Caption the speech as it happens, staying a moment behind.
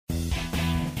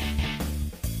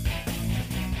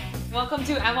Welcome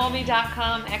to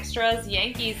MLB.com Extras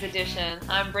Yankees edition.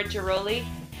 I'm Brittany Ghiroli,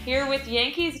 here with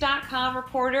Yankees.com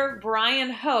reporter Bryan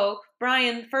Hoch.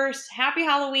 Bryan, first, happy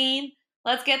Halloween.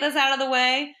 Let's get this out of the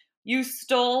way. You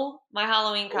stole my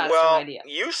Halloween costume idea.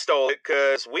 You stole it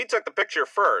because we took the picture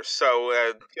first.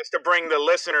 So just to bring the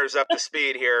listeners up to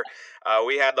speed here,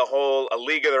 we had the whole A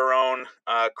League of Their Own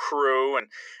crew, and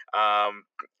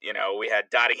we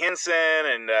had Dottie Hinson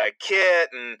and Kit,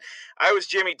 and I was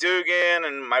Jimmy Dugan,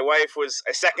 and my wife was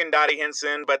a second Dottie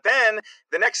Hinson. But then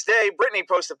the next day, Brittany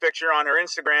posted a picture on her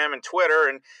Instagram and Twitter,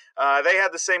 and they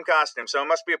had the same costume. So it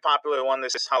must be a popular one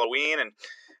this Halloween. And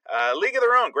League of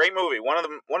Their Own, great movie. One of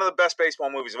the best baseball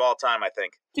movies of all time, I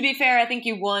think. To be fair, I think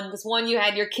you won because one, you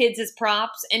had your kids as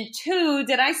props, and two,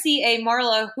 did I see a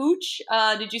Marla Hooch?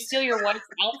 Did you steal your wife's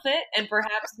outfit and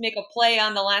perhaps make a play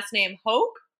on the last name Hoch?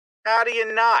 How do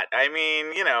you not? I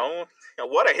mean,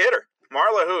 what a hitter,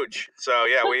 Marla Hooch. So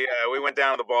yeah, we went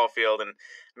down to the ball field and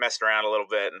messed around a little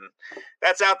bit, and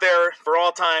that's out there for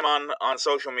all time on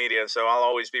social media. So I'll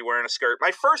always be wearing a skirt.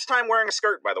 My first time wearing a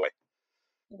skirt, by the way.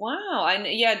 Wow.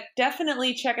 Yeah,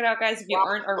 definitely check it out, guys, if you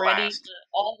aren't already.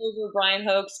 All over Bryan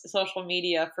Hoch's social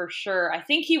media for sure. I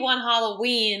think he won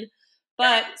Halloween,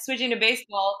 but switching to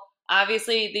baseball,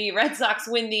 obviously the Red Sox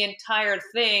win the entire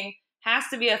thing. Has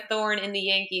to be a thorn in the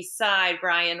Yankees side,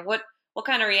 Bryan. What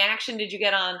kind of reaction did you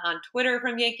get on Twitter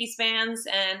from Yankees fans,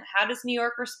 and how does New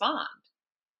York respond?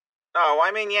 Oh,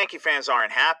 I mean, Yankee fans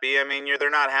aren't happy. I mean, they're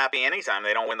not happy anytime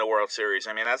they don't win the World Series.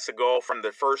 I mean, that's the goal from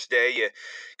the first day you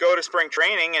go to spring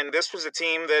training, and this was a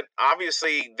team that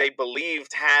obviously they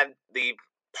believed had the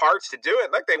parts to do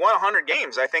it. Look, they won 100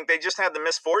 games. I think they just had the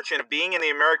misfortune of being in the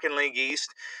American League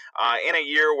East in a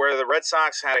year where the Red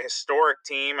Sox had a historic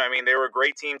team. I mean, they were a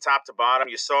great team top to bottom.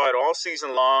 You saw it all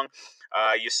season long.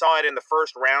 You saw it in the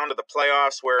first round of the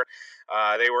playoffs where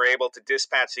they were able to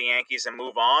dispatch the Yankees and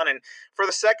move on. And for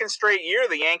the second straight year,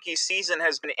 the Yankees season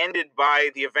has been ended by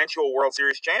the eventual World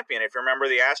Series champion. If you remember,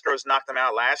 the Astros knocked them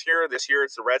out last year. This year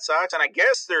it's the Red Sox. And I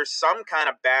guess there's some kind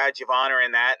of badge of honor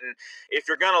in that. And if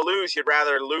you're going to lose, you'd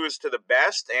rather lose to the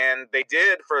best. And they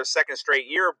did for a second straight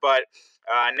year. But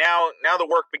now the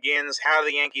work begins. How do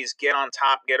the Yankees get on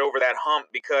top, get over that hump?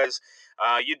 Because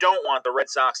you don't want the Red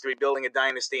Sox to be building a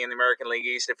dynasty in the American League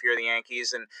East if you're the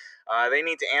Yankees, and they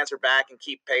need to answer back and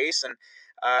keep pace. And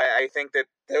I think that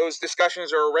those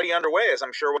discussions are already underway, as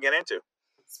I'm sure we'll get into.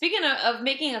 Speaking of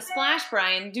making a splash,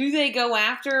 Bryan, do they go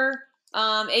after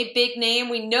a big name?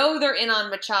 We know they're in on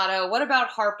Machado. What about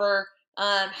Harper?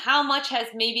 How much has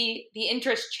maybe the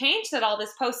interest changed at all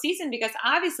this postseason? Because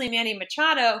obviously Manny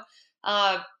Machado,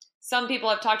 some people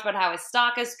have talked about how his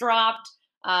stock has dropped.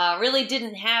 Really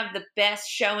didn't have the best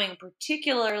showing,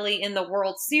 particularly in the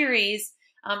World Series.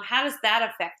 How does that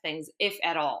affect things, if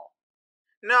at all?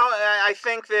 No, I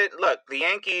think that, look, the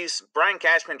Yankees, Brian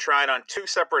Cashman tried on two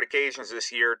separate occasions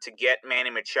this year to get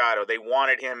Manny Machado. They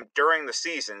wanted him during the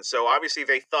season, so obviously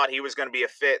they thought he was going to be a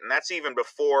fit, and that's even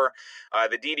before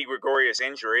the Didi Gregorius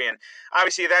injury. And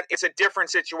obviously that it's a different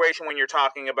situation when you're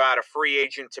talking about a free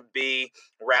agent to be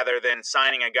rather than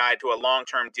signing a guy to a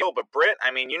long-term deal. But Britt, I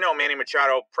mean, you know Manny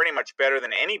Machado pretty much better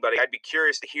than anybody. I'd be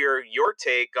curious to hear your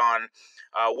take on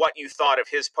what you thought of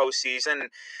his postseason.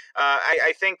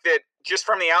 I think that just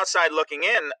from the outside looking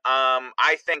in,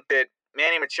 I think that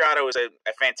Manny Machado is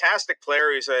a fantastic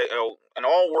player. He's an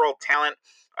all-world talent.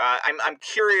 I'm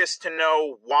curious to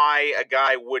know why a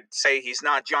guy would say he's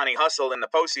not Johnny Hustle in the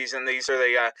postseason. These are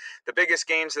the biggest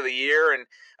games of the year, and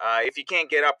if you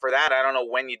can't get up for that, I don't know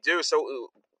when you do. So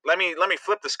let me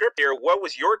flip the script here. What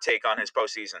was your take on his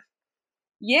postseason?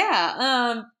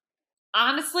 Yeah,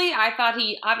 honestly, I thought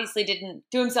he obviously didn't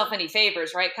do himself any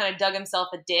favors, right? Kind of dug himself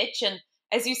a ditch. And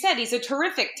as you said, he's a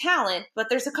terrific talent, but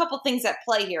there's a couple things at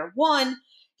play here. One,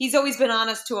 he's always been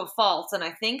honest to a fault, and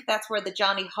I think that's where the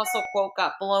Johnny Hustle quote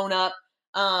got blown up.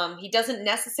 He doesn't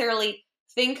necessarily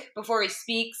think before he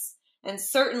speaks, and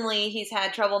certainly he's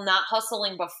had trouble not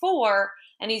hustling before,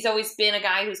 and he's always been a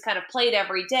guy who's kind of played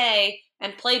every day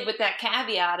and played with that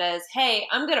caveat as, hey,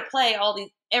 I'm going to play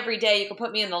every day. You can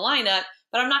put me in the lineup,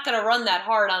 but I'm not going to run that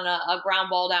hard on a ground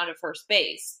ball down to first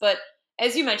base. But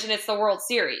as you mentioned, it's the World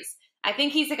Series. I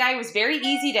think he's a guy who's very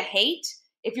easy to hate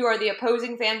if you are the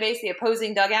opposing fan base, the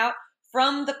opposing dugout,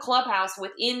 from the clubhouse,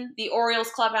 within the Orioles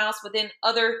clubhouse, within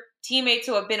other teammates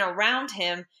who have been around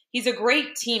him. He's a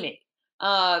great teammate.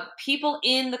 People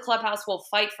in the clubhouse will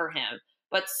fight for him,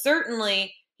 but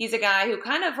certainly he's a guy who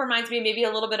kind of reminds me maybe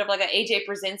a little bit of like an A.J.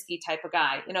 Brzezinski type of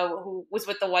guy, who was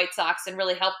with the White Sox and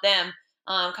really helped them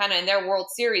kind of in their World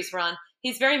Series run.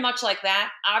 He's very much like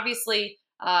that. Obviously,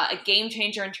 a game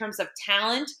changer in terms of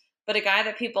talent, but a guy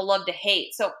that people love to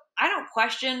hate. So I don't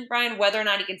question, Brian, whether or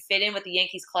not he can fit in with the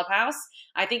Yankees clubhouse.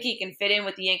 I think he can fit in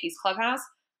with the Yankees clubhouse.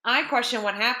 I question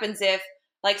what happens if,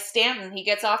 like Stanton, he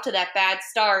gets off to that bad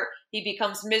start. He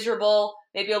becomes miserable,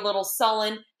 maybe a little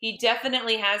sullen. He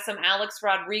definitely has some Alex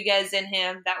Rodriguez in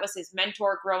him. That was his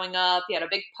mentor growing up. He had a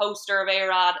big poster of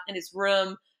A-Rod in his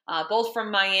room, both from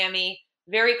Miami,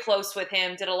 very close with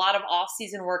him, did a lot of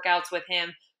off-season workouts with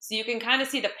him. So you can kind of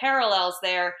see the parallels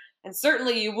there. And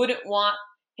certainly you wouldn't want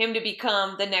him to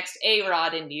become the next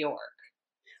A-Rod in New York.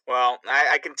 Well,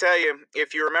 I can tell you,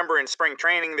 if you remember in spring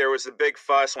training, there was a big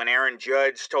fuss when Aaron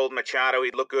Judge told Machado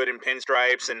he'd look good in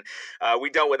pinstripes, and we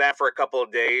dealt with that for a couple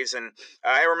of days. And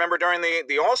I remember during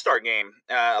the All-Star game,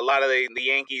 a lot of the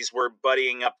Yankees were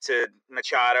buddying up to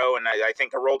Machado, and I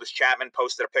think Aroldis Chapman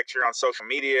posted a picture on social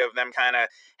media of them kind of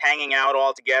hanging out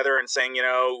all together and saying,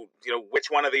 which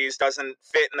one of these doesn't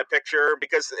fit in the picture?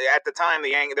 Because at the time,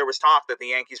 there was talk that the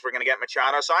Yankees were going to get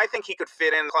Machado, so I think he could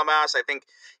fit in the clubhouse. I think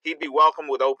he'd be welcome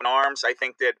with open arms. I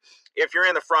think that if you're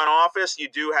in the front office, you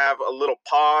do have a little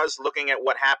pause looking at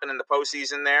what happened in the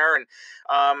postseason there. And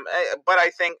but I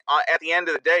think at the end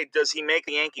of the day, does he make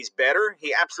the Yankees better?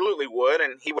 He absolutely would,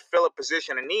 and he would fill a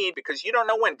position of need because you don't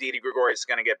know when Didi Gregorius is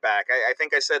going to get back. I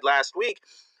think I said last week,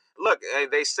 look,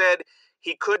 they said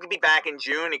he could be back in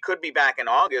June, he could be back in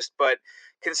August, but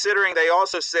considering they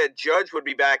also said Judge would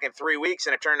be back in 3 weeks,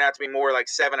 and it turned out to be more like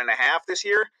 7.5 this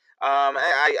year.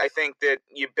 I think that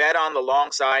you bet on the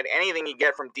long side. Anything you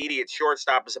get from Didi at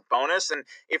shortstop is a bonus. And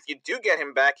if you do get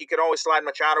him back, you could always slide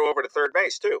Machado over to third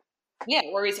base, too. Yeah,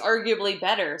 where he's arguably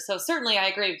better. So certainly I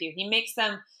agree with you. He makes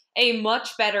them a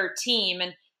much better team.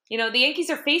 And, the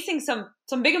Yankees are facing some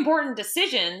big important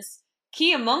decisions.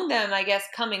 Key among them, I guess,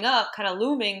 coming up, kind of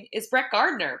looming, is Brett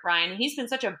Gardner, Brian. He's been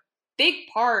such a big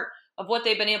part of what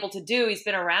they've been able to do. He's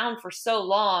been around for so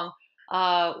long.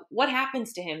 What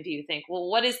happens to him, do you think? Well,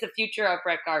 what is the future of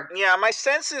Brett Gardner? Yeah, my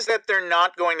sense is that they're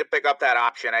not going to pick up that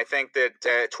option. I think that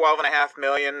 $12.5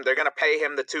 million, they're going to pay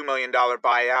him the $2 million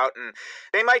buyout, and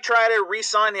they might try to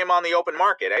re-sign him on the open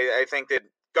market. I think that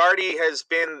Gardy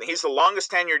he's the longest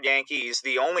tenured Yankee. He's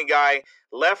the only guy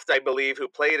left, I believe, who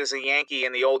played as a Yankee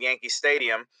in the old Yankee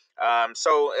Stadium.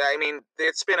 So, I mean,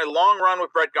 it's been a long run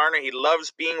with Brett Gardner. He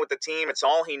loves being with the team. It's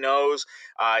all he knows.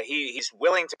 He's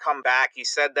willing to come back. He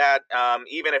said that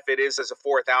even if it is as a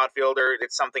fourth outfielder,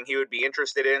 it's something he would be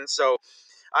interested in. So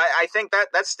I think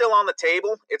that's still on the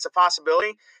table. It's a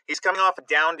possibility. He's coming off a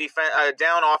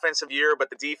down offensive year, but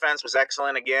the defense was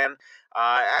excellent again.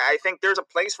 I think there's a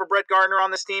place for Brett Gardner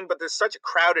on this team, but there's such a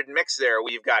crowded mix there.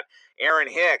 We've got Aaron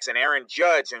Hicks and Aaron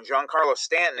Judge and Giancarlo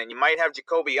Stanton, and you might have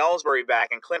Jacoby Ellsbury back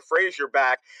and Clint Frazier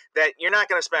back, that you're not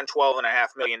going to spend $12.5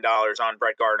 million on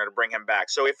Brett Gardner to bring him back.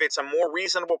 So if it's a more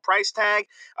reasonable price tag,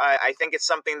 I think it's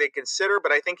something they consider,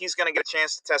 but I think he's going to get a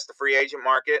chance to test the free agent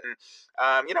market. And,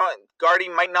 Gardy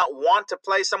might not want to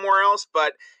play somewhere else,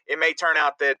 but it may turn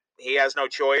out that he has no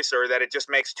choice or that it just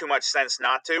makes too much sense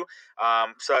not to.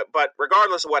 But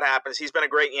regardless of what happens, he's been a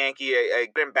great Yankee, a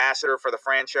good ambassador for the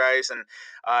franchise. And,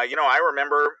 I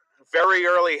remember very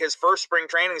early his first spring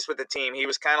trainings with the team, he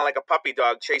was kind of like a puppy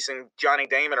dog chasing Johnny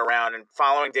Damon around and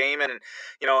following Damon. And,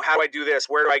 how do I do this?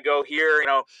 Where do I go here?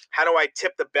 How do I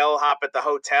tip the bellhop at the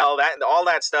hotel? All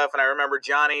that stuff. And I remember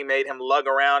Johnny made him lug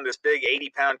around this big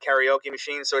 80-pound karaoke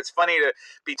machine. So it's funny to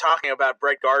be talking about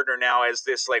Brett Gardner now as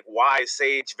this like wise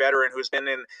sage veteran who's been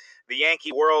in the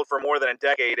Yankee world for more than a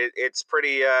decade. It's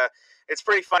pretty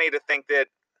funny to think that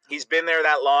he's been there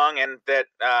that long and that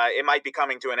it might be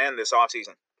coming to an end this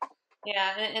offseason.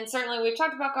 Yeah, and certainly we've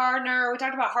talked about Gardner, we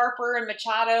talked about Harper and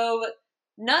Machado, but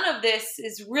none of this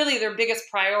is really their biggest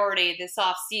priority this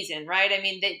offseason, right? I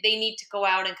mean, they need to go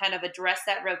out and kind of address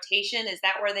that rotation. Is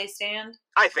that where they stand?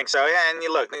 I think so, yeah. And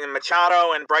you look,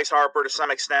 Machado and Bryce Harper to some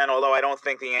extent, although I don't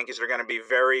think the Yankees are going to be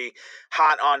very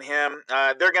hot on him.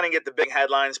 They're going to get the big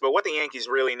headlines, but what the Yankees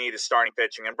really need is starting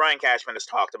pitching. And Brian Cashman has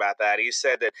talked about that. He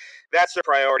said that that's their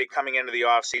priority coming into the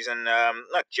offseason.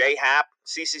 Look, J. Happ,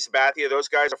 CC Sabathia, those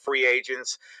guys are free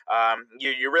agents.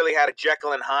 You really had a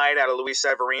Jekyll and Hyde out of Luis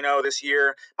Severino this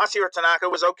year. Masahiro Tanaka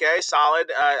was okay,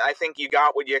 solid. I think you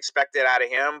got what you expected out of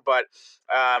him, but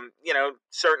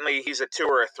certainly he's a 2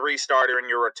 or a 3 starter in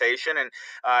your rotation, and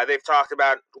they've talked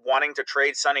about wanting to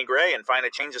trade Sonny Gray and find a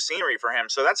change of scenery for him.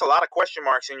 So that's a lot of question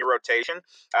marks in your rotation.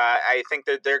 I think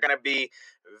that they're going to be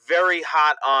very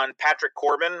hot on Patrick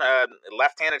Corbin,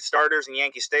 left-handed starters in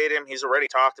Yankee Stadium. He's already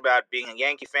talked about being a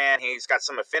Yankee fan. He's got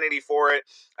some affinity for it.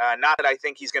 Not that I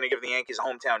think he's going to give the Yankees a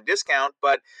hometown discount,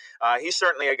 but he's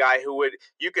certainly a guy who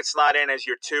you could slot in as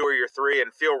your 2 or your 3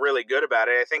 and feel really good about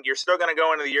it. I think you're still going to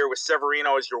go into the year with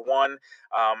Severino as your 1.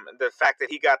 The fact that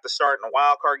he got the start in a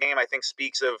wild card game, I think,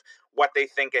 speaks of what they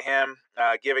think of him,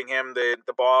 giving him the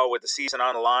ball with the season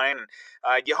on the line.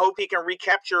 You hope he can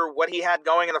recapture what he had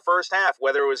going in the first half,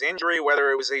 whether it was injury,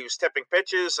 whether it was he was tipping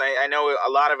pitches. I know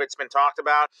a lot of it's been talked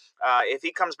about. If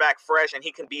he comes back fresh and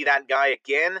he can be that guy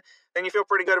again, then you feel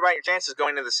pretty good about your chances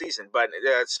going into the season. But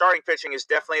starting pitching is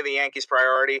definitely the Yankees'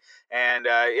 priority, and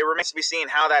it remains to be seen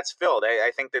how that's filled.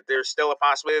 I think that there's still a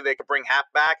possibility they could bring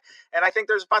Happ back, and I think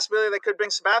there's a possibility they could bring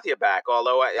Sabathia back,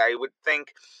 although I would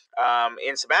think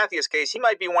in Sabathia's case, he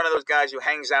might be one of those guys who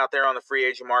hangs out there on the free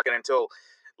agent market until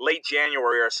late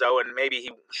January or so, and maybe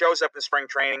he shows up in spring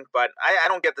training, but I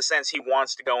don't get the sense he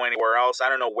wants to go anywhere else. I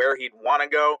don't know where he'd want to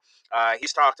go.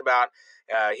 He's talked about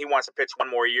he wants to pitch one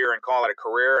more year and call it a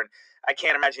career, and I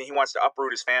can't imagine he wants to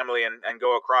uproot his family and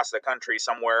go across the country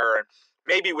somewhere, and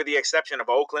maybe with the exception of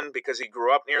Oakland because he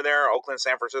grew up near there, Oakland,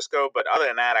 San Francisco, but other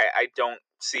than that, I don't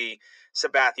see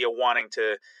Sabathia wanting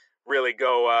to really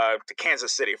go to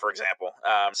Kansas City, for example.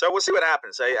 So we'll see what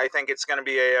happens. I think it's going to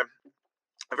be a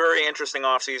very interesting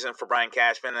offseason for Brian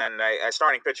Cashman, and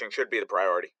starting pitching should be the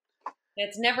priority.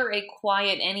 It's never a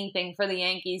quiet anything for the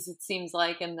Yankees, it seems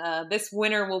like, and this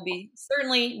winter will be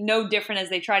certainly no different as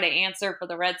they try to answer for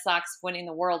the Red Sox winning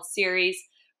the World Series.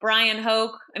 Bryan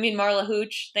Hoch, Marla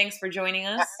Hooch, thanks for joining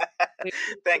us.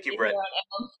 Thank you, Britt.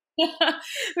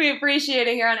 We appreciate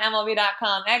it here on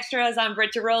MLB.com Extras. I'm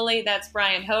Britt Ghiroli. That's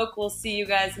Bryan Hoch. We'll see you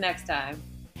guys next time.